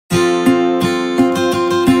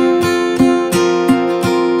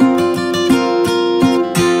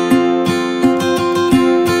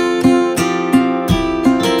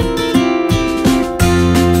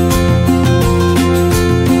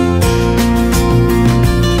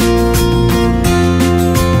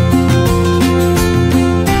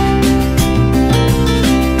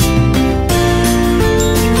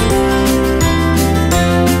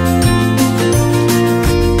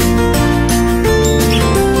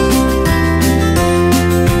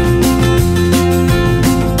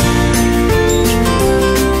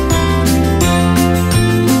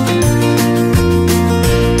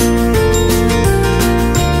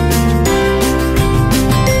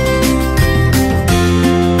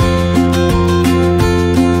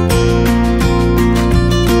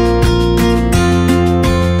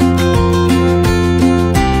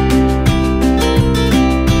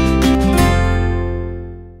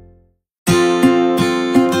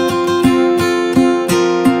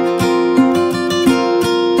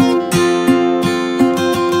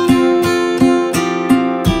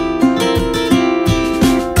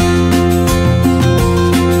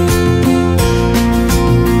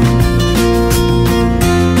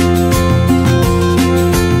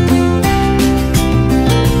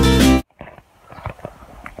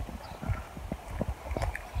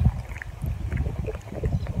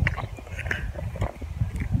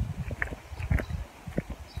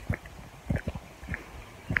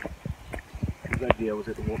Whose idea was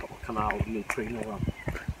it to walk up a canal with no train or one?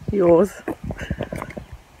 Yours.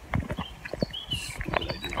 Stupid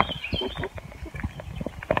idea.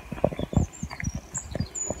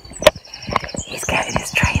 He's getting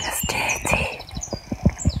his trainers dirty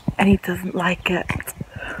and he doesn't like it.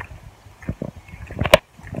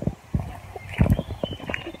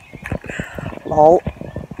 Lol.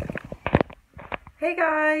 Hey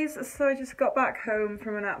guys, so I just got back home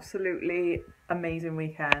from an absolutely amazing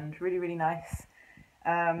weekend. Really, really nice.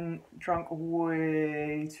 Drunk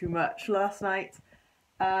way too much last night.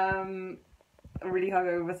 Really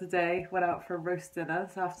hungover today. Went out for a roast dinner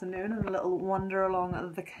this afternoon and a little wander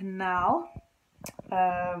along the canal.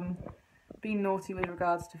 Been naughty with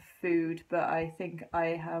regards to food, but I think I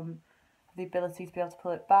have the ability to be able to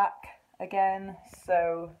pull it back again.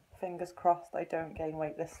 So fingers crossed I don't gain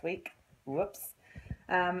weight this week. Whoops.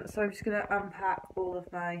 So I'm just going to unpack all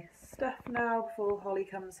of my stuff now before Holly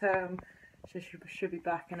comes home. She should be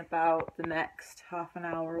back in about the next half an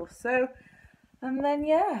hour or so. And then,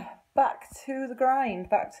 yeah, back to the grind,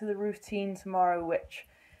 back to the routine tomorrow, which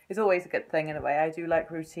is always a good thing in a way. I do like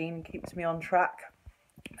routine, keeps me on track.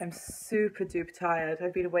 I'm super duper tired.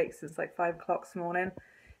 I've been awake since like 5 o'clock this morning.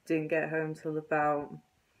 Didn't get home till about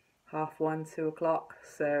 1:30, 2 o'clock.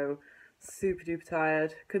 So super duper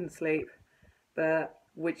tired, couldn't sleep. But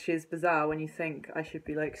which is bizarre when you think I should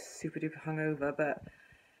be like super duper hungover, but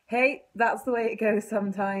hey, that's the way it goes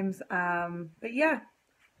sometimes. But yeah,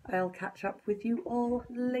 I'll catch up with you all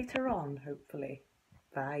later on, hopefully.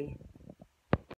 Bye.